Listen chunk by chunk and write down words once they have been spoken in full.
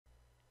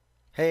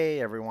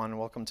Hey everyone,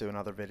 welcome to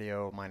another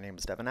video. My name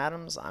is Devin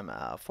Adams. I'm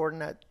a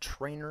Fortinet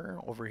trainer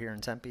over here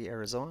in Tempe,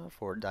 Arizona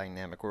for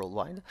Dynamic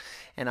Worldwide,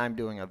 and I'm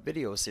doing a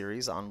video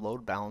series on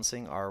load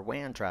balancing our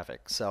WAN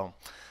traffic.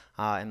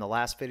 In the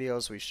last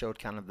videos, we showed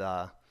kind of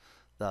the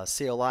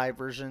CLI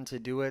version to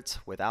do it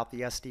without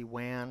the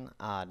SD-WAN.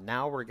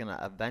 Now we're going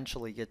to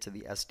eventually get to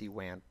the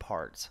SD-WAN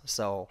part.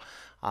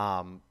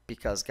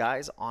 Because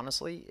guys,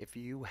 honestly, if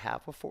you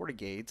have a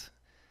FortiGate,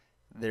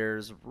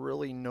 there's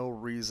really no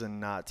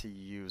reason not to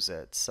use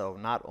it. So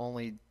not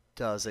only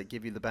does it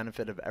give you the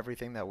benefit of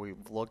everything that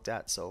we've looked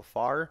at so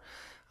far,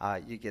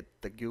 you get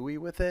the GUI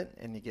with it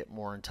and you get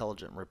more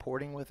intelligent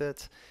reporting with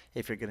it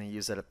if you're going to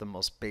use it at the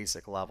most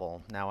basic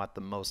level. Now at the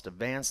most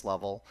advanced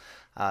level,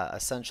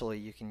 essentially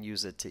you can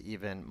use it to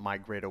even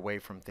migrate away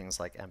from things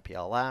like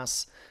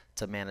MPLS,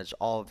 to manage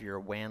all of your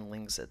WAN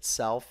links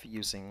itself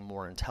using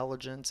more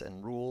intelligence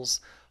and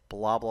rules,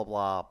 blah, blah,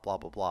 blah, blah,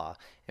 blah, blah.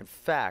 In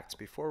fact,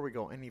 before we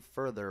go any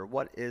further,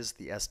 what is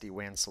the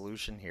SD-WAN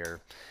solution here?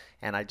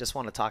 And I just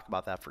want to talk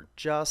about that for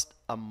just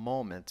a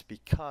moment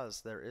because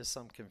there is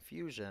some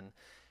confusion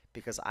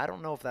because I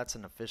don't know if that's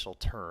an official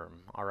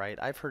term, all right?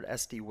 I've heard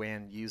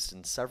SD-WAN used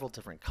in several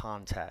different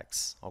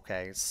contexts,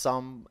 okay?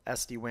 Some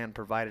SD-WAN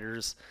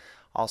providers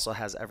also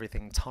has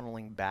everything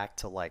tunneling back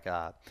to like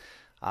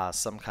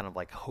some kind of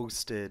like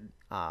hosted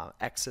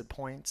exit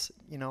points,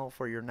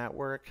 for your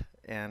network,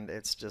 and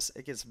it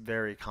gets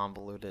very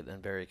convoluted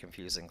and very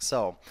confusing.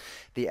 So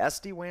the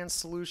SD-WAN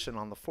solution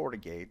on the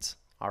FortiGate,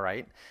 all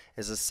right,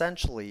 is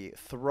essentially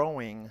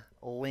throwing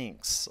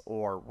links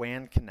or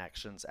WAN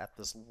connections at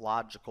this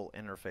logical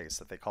interface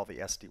that they call the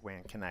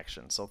SD-WAN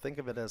connection. So think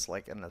of it as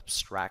like an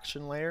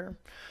abstraction layer.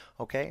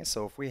 Okay,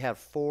 so if we have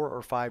 4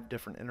 or 5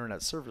 different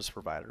internet service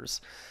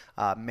providers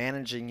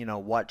managing,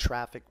 what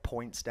traffic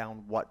points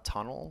down what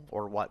tunnel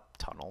or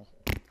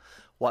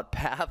what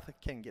path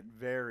can get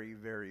very,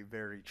 very,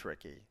 very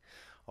tricky.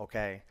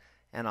 Okay,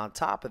 and on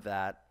top of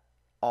that,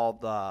 all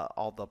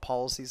the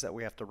policies that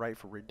we have to write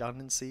for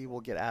redundancy will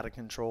get out of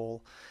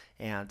control,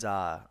 and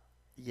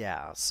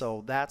yeah,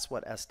 so that's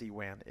what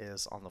SD-WAN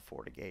is on the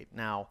FortiGate.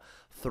 Now,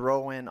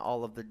 throw in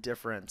all of the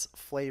different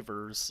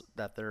flavors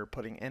that they're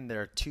putting in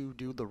there to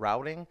do the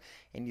routing,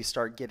 and you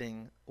start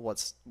getting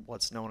what's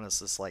known as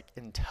this like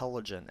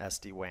intelligent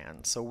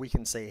SD-WAN. So we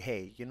can say,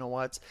 hey, you know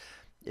what?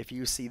 If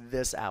you see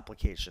this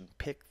application,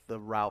 pick the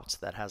route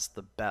that has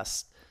the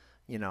best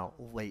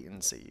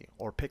latency,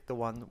 or pick the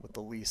one with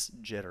the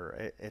least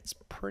jitter. It's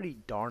pretty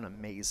darn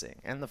amazing.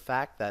 And the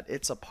fact that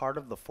it's a part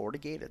of the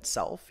FortiGate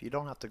itself, you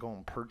don't have to go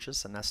and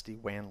purchase an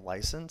SD-WAN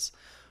license.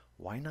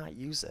 Why not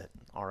use it?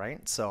 All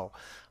right. So,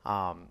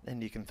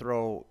 and you can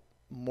throw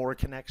more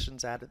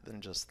connections at it than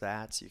just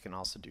that. So you can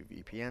also do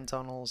VPN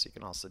tunnels. You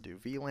can also do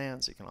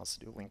VLANs. You can also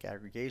do link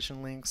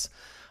aggregation links.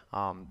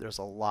 There's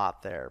a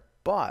lot there.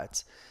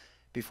 But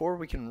before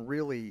we can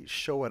really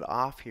show it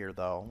off here,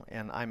 though,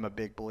 and I'm a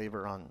big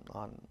believer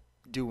on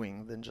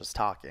doing than just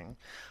talking,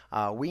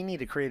 we need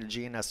to create a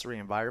GNS3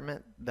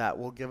 environment that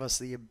will give us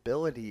the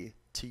ability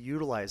to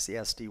utilize the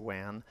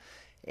SD-WAN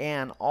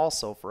and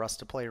also for us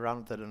to play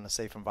around with it in a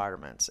safe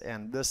environment.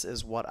 And this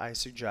is what I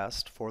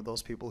suggest for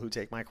those people who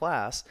take my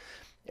class,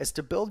 is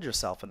to build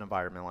yourself an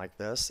environment like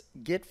this,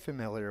 get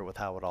familiar with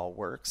how it all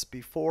works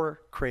before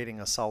creating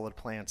a solid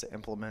plan to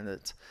implement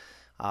it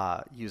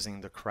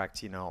using the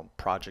correct,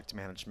 project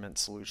management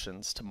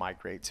solutions to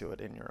migrate to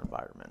it in your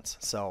environment.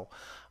 So,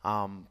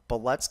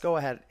 but let's go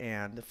ahead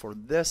and for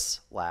this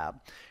lab,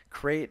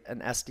 create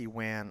an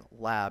SD-WAN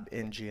lab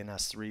in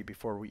GNS3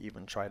 before we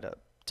even try to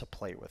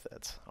play with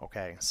it.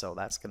 Okay, so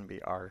that's going to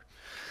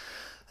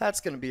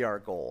be our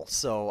goal.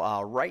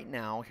 So right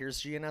now,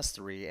 here's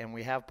GNS3, and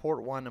we have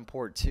port 1 and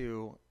port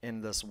 2 in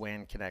this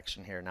WAN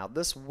connection here. Now,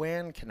 this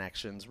WAN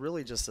connection is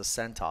really just a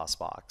CentOS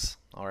box.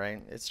 All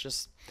right, it's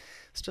just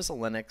a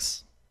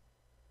Linux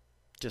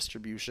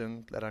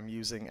distribution that I'm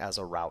using as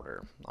a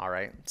router. All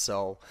right,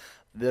 so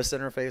this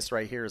interface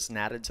right here is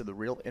NATed to the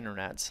real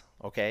internet.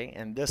 Okay,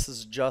 and this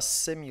is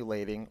just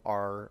simulating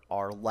our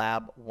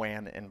lab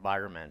WAN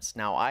environments.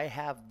 Now, I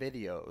have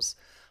videos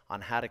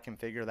on how to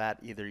configure that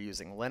either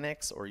using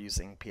Linux or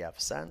using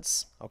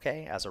pfSense,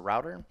 okay, as a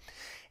router.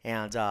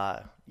 And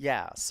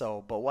yeah,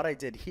 so, but what I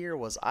did here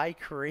was I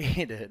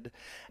created,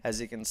 as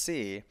you can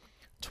see,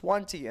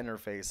 20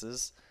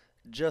 interfaces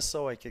just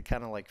so I could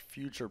kind of like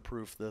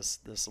future-proof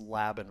this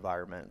lab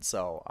environment.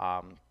 So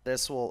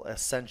this will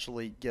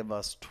essentially give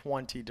us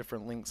 20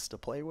 different links to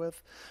play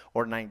with,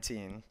 or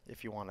 19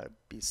 if you want to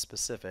be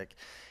specific.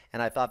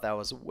 And I thought that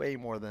was way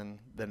more than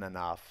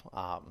enough.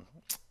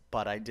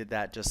 But I did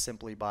that just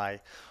simply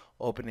by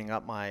opening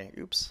up my,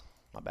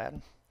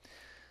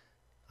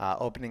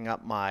 opening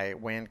up my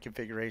WAN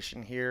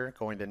configuration here,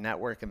 going to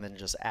network, and then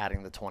just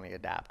adding the 20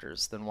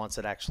 adapters. Then once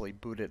it actually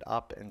booted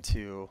up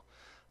into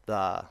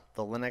the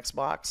Linux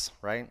box,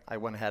 right, I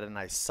went ahead and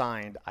I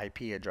assigned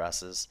IP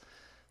addresses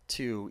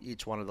to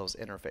each one of those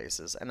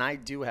interfaces. And I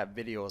do have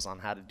videos on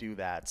how to do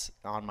that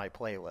on my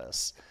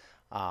playlist.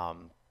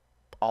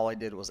 All I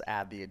did was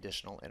add the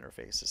additional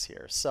interfaces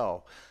here.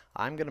 So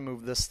I'm going to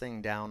move this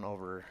thing down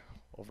over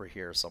over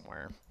here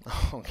somewhere.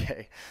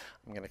 Okay,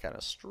 I'm going to kind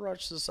of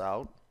stretch this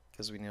out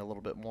because we need a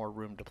little bit more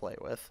room to play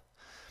with.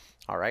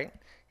 All right,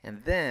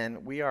 and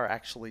then we are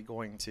actually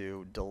going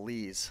to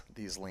delete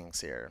these links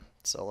here.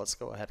 So let's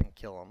go ahead and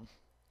kill them.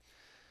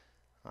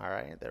 All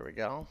right, there we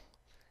go.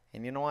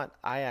 And you know what?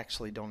 I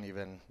actually don't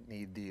even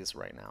need these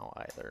right now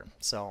either.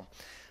 So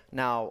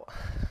now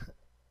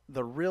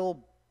the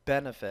real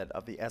benefit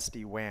of the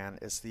SD-WAN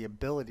is the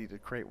ability to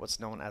create what's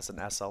known as an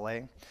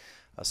SLA,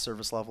 a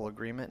service level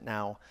agreement.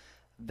 Now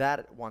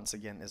that once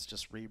again is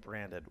just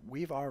rebranded.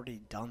 We've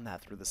already done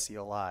that through the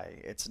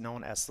CLI. It's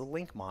known as the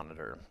link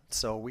monitor.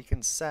 So we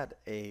can set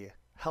a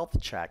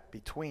health check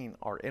between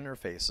our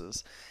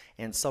interfaces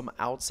and some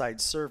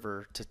outside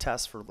server to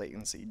test for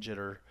latency,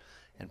 jitter,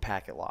 and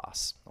packet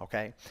loss.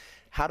 Okay,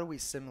 how do we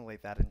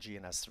simulate that in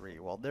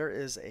GNS3? Well, there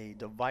is a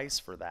device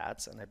for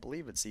that, and I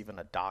believe it's even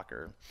a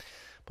Docker.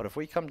 But if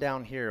we come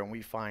down here and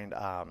we find,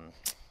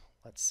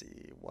 let's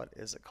see, what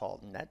is it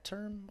called?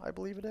 NetTerm, I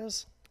believe it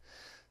is.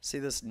 See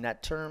this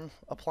NetTerm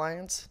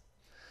appliance?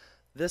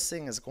 This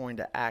thing is going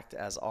to act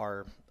as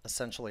our,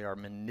 essentially our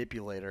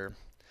manipulator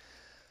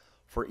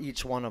for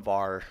each one of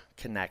our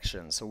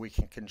connections. So we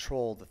can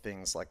control the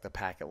things like the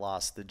packet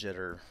loss, the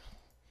jitter,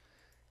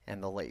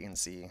 and the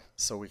latency,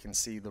 so we can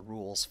see the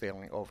rules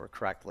failing over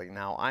correctly.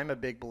 Now, I'm a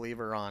big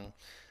believer on,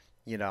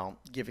 you know,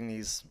 giving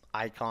these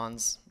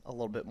icons a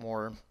little bit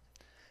more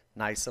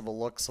nice of a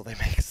look so they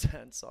make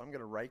sense. So I'm going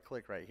to right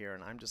click right here,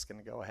 and I'm just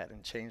going to go ahead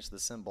and change the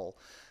symbol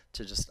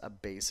to just a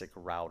basic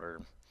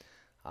router.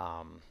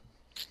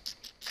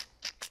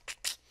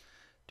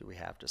 Do we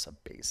have just a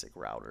basic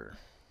router?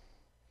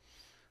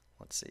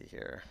 Let's see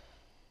here.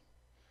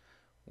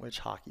 Which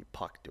hockey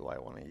puck do I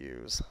want to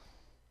use?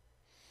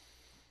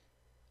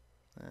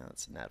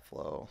 That's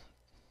NetFlow.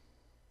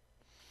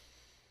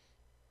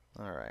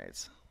 All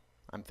right.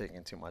 I'm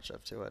thinking too much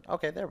up to it.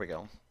 Okay, there we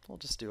go. We'll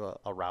just do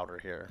a router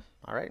here.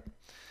 All right.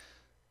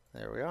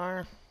 There we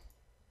are.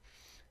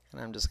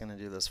 And I'm just going to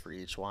do this for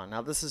each one.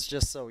 Now, this is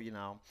just so you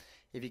know,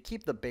 if you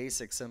keep the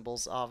basic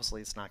symbols,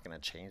 obviously it's not going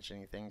to change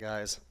anything,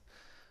 guys.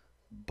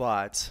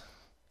 But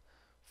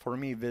for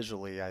me,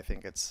 visually, I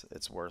think it's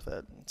worth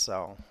it.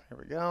 So here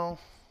we go.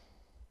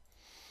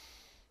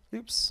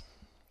 Oops,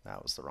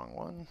 that was the wrong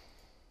one.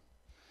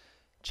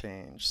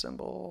 Change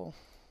symbol.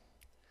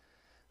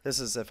 This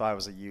is if I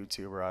was a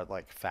YouTuber, I'd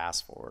like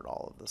fast forward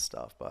all of this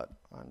stuff, but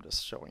I'm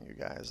just showing you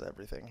guys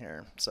everything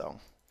here. So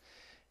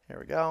here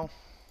we go.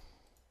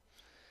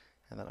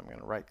 And then I'm going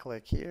to right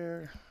click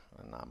here,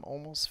 and I'm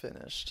almost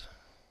finished.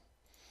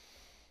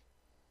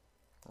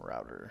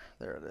 Router,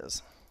 there it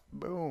is.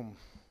 Boom.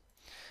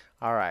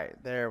 All right,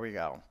 there we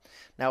go.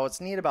 Now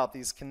what's neat about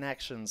these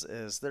connections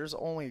is there's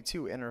only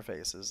two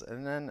interfaces,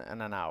 an in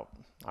and an out.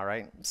 All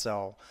right,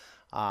 so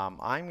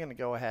I'm going to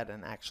go ahead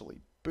and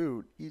actually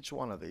boot each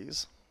one of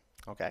these.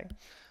 Okay,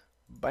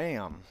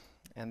 bam,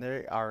 and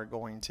they are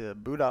going to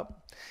boot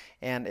up,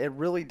 and it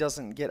really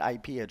doesn't get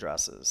IP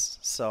addresses.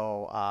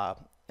 So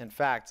in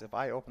fact, if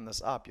I open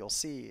this up, you'll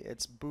see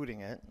it's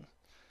booting it.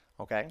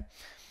 Okay,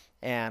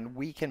 and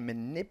we can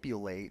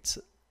manipulate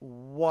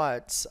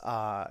what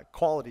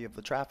quality of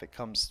the traffic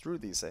comes through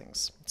these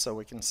things. So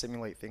we can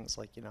simulate things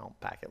like, you know,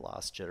 packet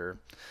loss, jitter,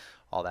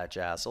 all that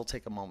jazz. It'll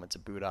take a moment to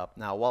boot up.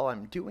 Now, while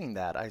I'm doing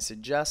that, I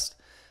suggest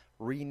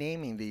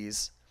renaming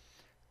these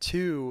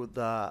to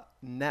the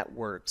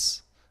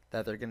networks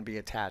that they're going to be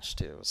attached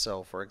to.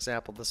 So, for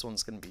example, this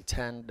one's going to be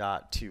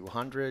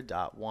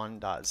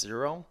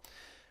 10.200.1.0,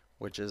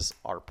 which is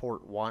our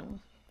port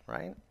 1,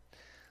 right?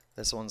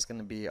 This one's going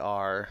to be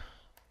our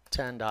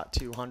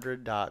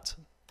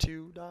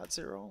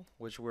 10.200.2.0,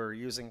 which we're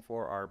using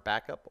for our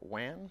backup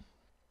WAN.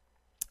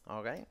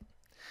 Okay.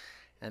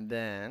 And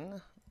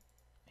then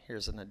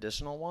here's an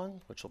additional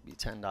one, which will be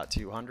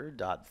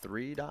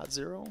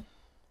 10.200.3.0.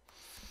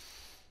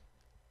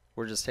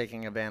 We're just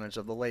taking advantage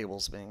of the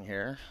labels being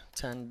here.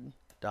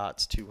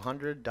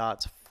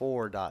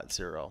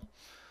 10.200.4.0.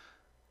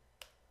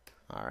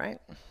 All right.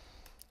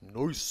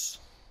 Nice.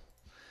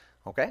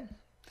 Okay.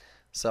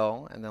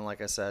 So, and then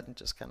like I said,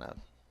 just kind of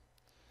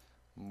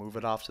move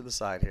it off to the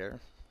side here.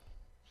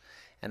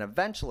 And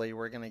eventually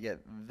we're going to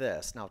get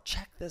this. Now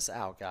check this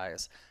out,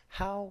 guys.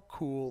 How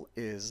cool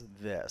is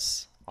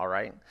this? All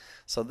right.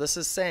 So this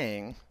is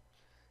saying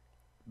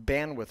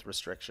bandwidth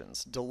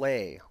restrictions,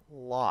 delay,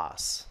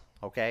 loss.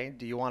 Okay,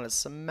 do you want it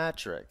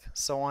symmetric,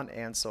 so on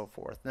and so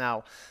forth.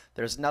 Now,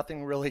 there's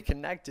nothing really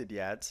connected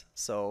yet,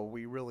 so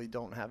we really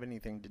don't have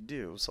anything to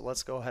do. So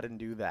let's go ahead and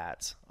do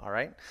that, all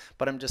right?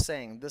 But I'm just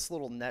saying, this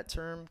little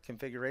NetTerm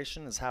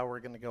configuration is how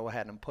we're going to go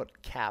ahead and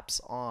put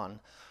caps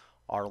on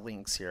our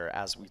links here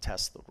as we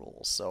test the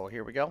rules. So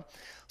here we go.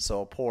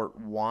 So port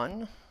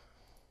 1,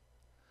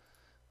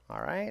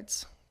 all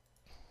right.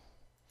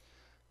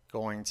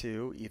 Going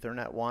to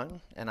Ethernet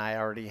 1, and I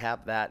already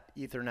have that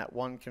Ethernet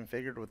 1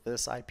 configured with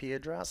this IP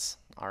address.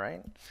 All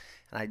right,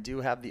 and I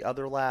do have the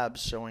other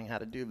labs showing how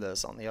to do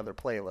this on the other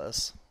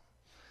playlists.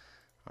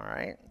 All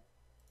right,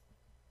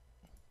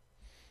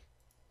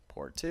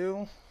 port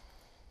 2,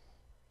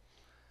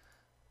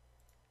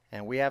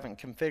 And we haven't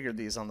configured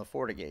these on the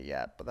FortiGate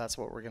yet, but that's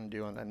what we're going to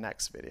do in the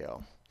next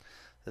video.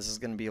 This is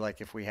going to be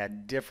like if we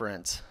had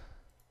different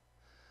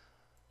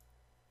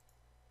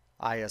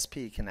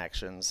ISP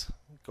connections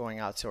going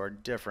out to our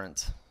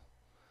different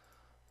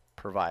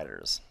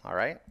providers. All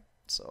right,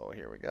 so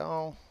here we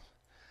go.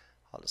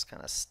 I'll just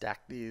kind of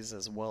stack these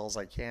as well as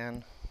I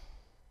can.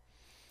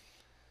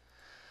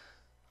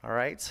 All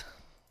right,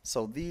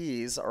 so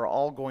these are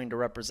all going to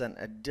represent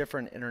a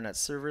different internet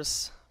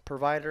service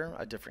provider,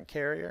 a different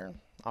carrier.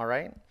 All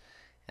right,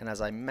 and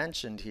as I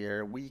mentioned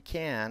here, we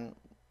can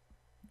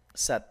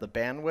set the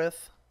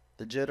bandwidth,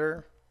 the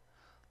jitter,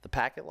 the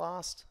packet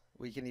loss.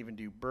 We can even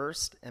do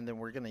burst, and then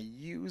we're going to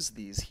use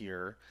these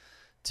here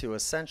to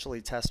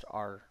essentially test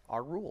our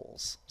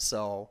rules.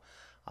 So,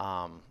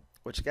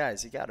 which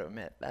guys, you got to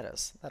admit, that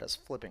is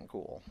flipping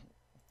cool.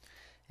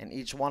 And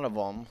each one of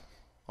them,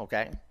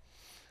 okay,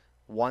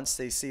 once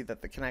they see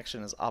that the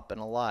connection is up and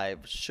alive,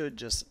 it should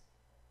just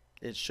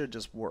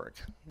work.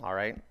 All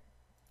right,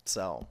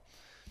 so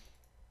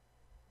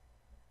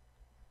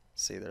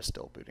see, they're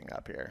still booting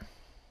up here.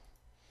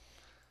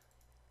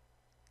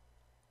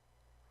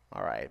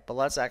 All right, but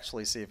let's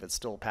actually see if it's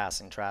still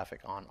passing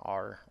traffic on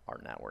our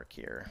network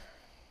here.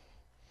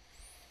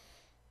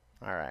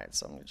 All right,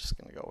 so I'm just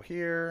going to go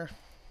here.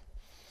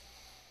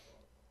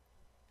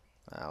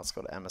 Let's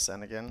go to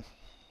MSN again.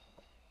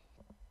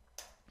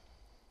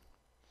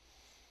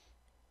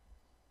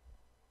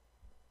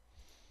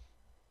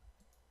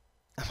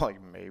 I'm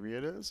like, maybe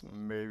it is,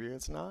 maybe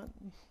it's not.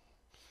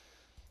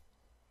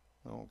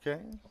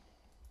 Okay.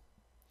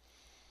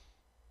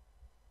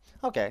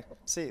 Okay,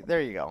 see,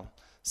 there you go.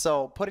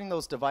 So putting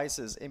those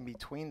devices in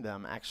between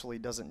them actually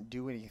doesn't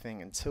do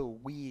anything until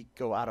we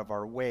go out of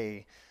our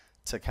way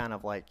to kind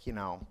of like, you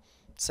know,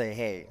 say,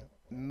 hey,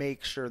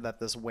 make sure that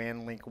this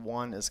WAN link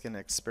 1 is going to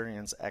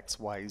experience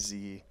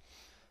XYZ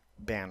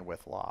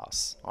bandwidth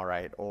loss, all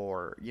right,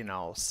 or, you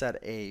know, set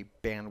a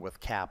bandwidth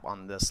cap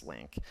on this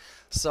link.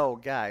 So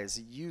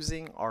guys,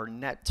 using our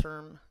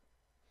NetTerm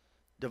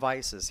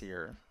devices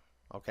here,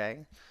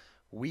 okay,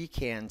 we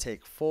can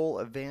take full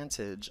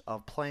advantage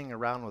of playing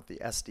around with the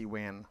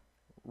SD-WAN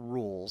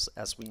rules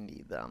as we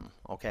need them.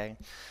 Okay,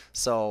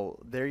 so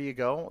there you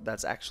go.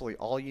 That's actually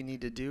all you need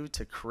to do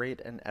to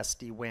create an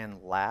SD-WAN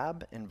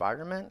lab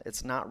environment.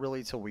 It's not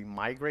really till we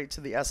migrate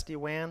to the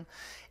SD-WAN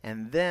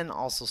and then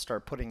also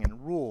start putting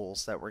in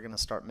rules that we're going to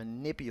start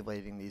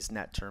manipulating these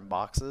NetTerm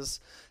boxes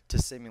to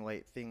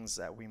simulate things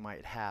that we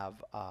might have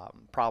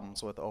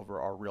problems with over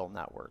our real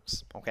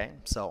networks. Okay,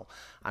 so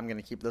I'm going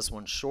to keep this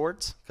one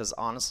short because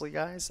honestly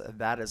guys,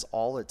 that is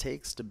all it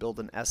takes to build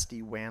an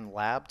SD-WAN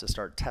lab to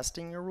start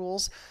testing your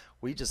rules.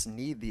 We just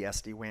need the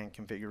SD-WAN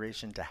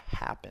configuration to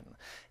happen,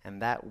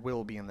 and that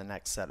will be in the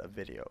next set of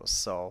videos.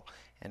 So,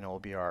 and it will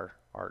be our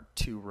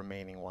 2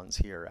 remaining ones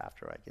here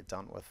after I get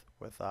done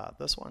with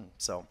this one.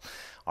 So,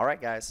 all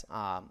right guys,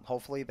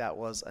 hopefully that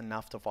was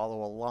enough to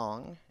follow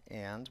along,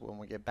 and when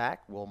we get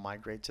back, we'll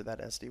migrate to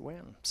that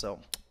SD-WAN. So,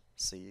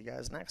 see you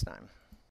guys next time.